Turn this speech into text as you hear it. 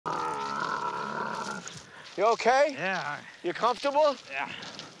You okay? Yeah. You comfortable? Yeah.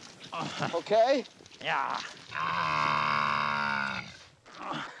 Okay? Yeah. I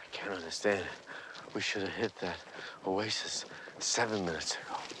can't understand it. We should have hit that oasis 7 minutes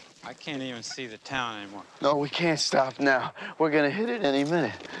ago. I can't even see the town anymore. No, we can't stop now. We're gonna hit it any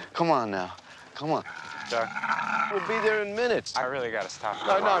minute. Come on now. Come on. Chuck, We'll be there in minutes. I really gotta stop.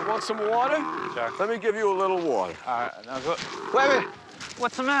 No, want some water? Chuck. Let me give you a little water. No, go. Wait a minute.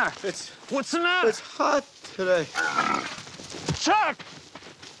 What's the matter? What's the matter? It's hot today. Chuck!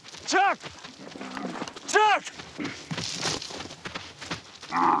 Chuck! Chuck!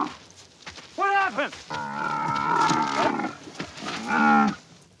 What happened?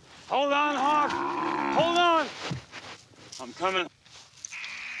 Hold on, Hawk. Hold on. I'm coming.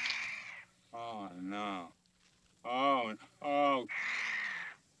 Oh, no. Oh.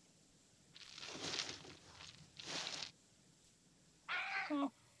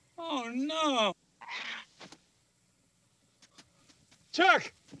 Oh, no.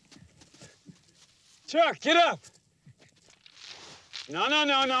 Chuck! Chuck, get up! No.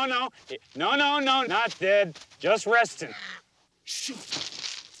 No, not dead. Just resting. Shoot.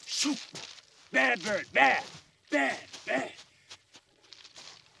 Bad bird, bad.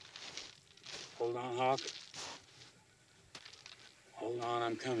 Hold on, Hawk. Hold on,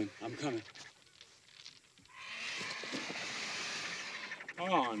 I'm coming.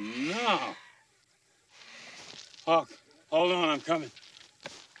 Oh, no. Hawk, hold on, I'm coming.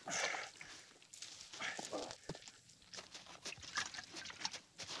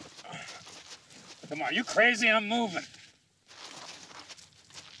 Come on, you crazy? I'm moving.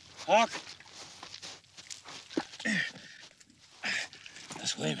 Hawk.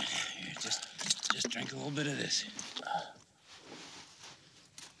 Just wait a minute. Here, just drink a little bit of this.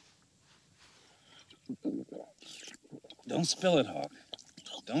 Don't spill it, Hawk.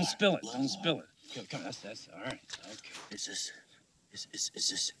 Don't spill it. Come, that's all right. Okay. Is this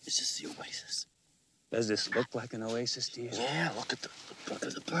the oasis? Does this look like an oasis to you? Yeah, look at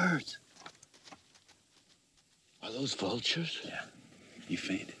the birds. Are those vultures? Yeah. You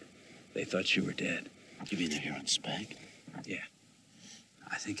fainted. They thought you were dead. You mean they're here on Spank? Yeah.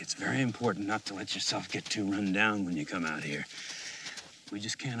 I think it's very important not to let yourself get too run down when you come out here. We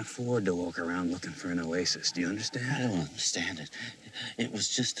just can't afford to walk around looking for an oasis. Do you understand? I don't understand it. It was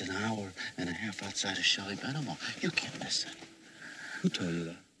just an hour and a half outside of Shelley Benamor. You can't miss it. Who told you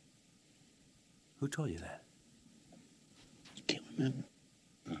that? Who told you that? You can't remember.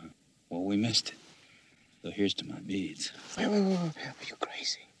 Well, we missed it. So here's to my beads. Wait. Are you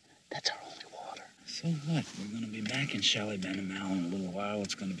crazy? That's our only water. So what? We're gonna be back in Shelley Benamor in a little while.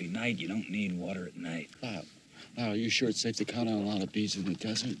 It's gonna be night. You don't need water at night. Now, are you sure it's safe to count on a lot of bees in the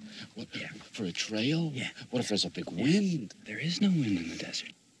desert? What? Yeah. For a trail? Yeah. What if there's a big wind? There is no wind in the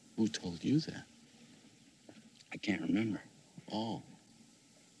desert. Who told you that? I can't remember. Oh.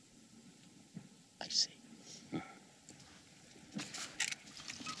 I see.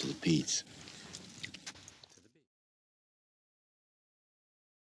 To the beats.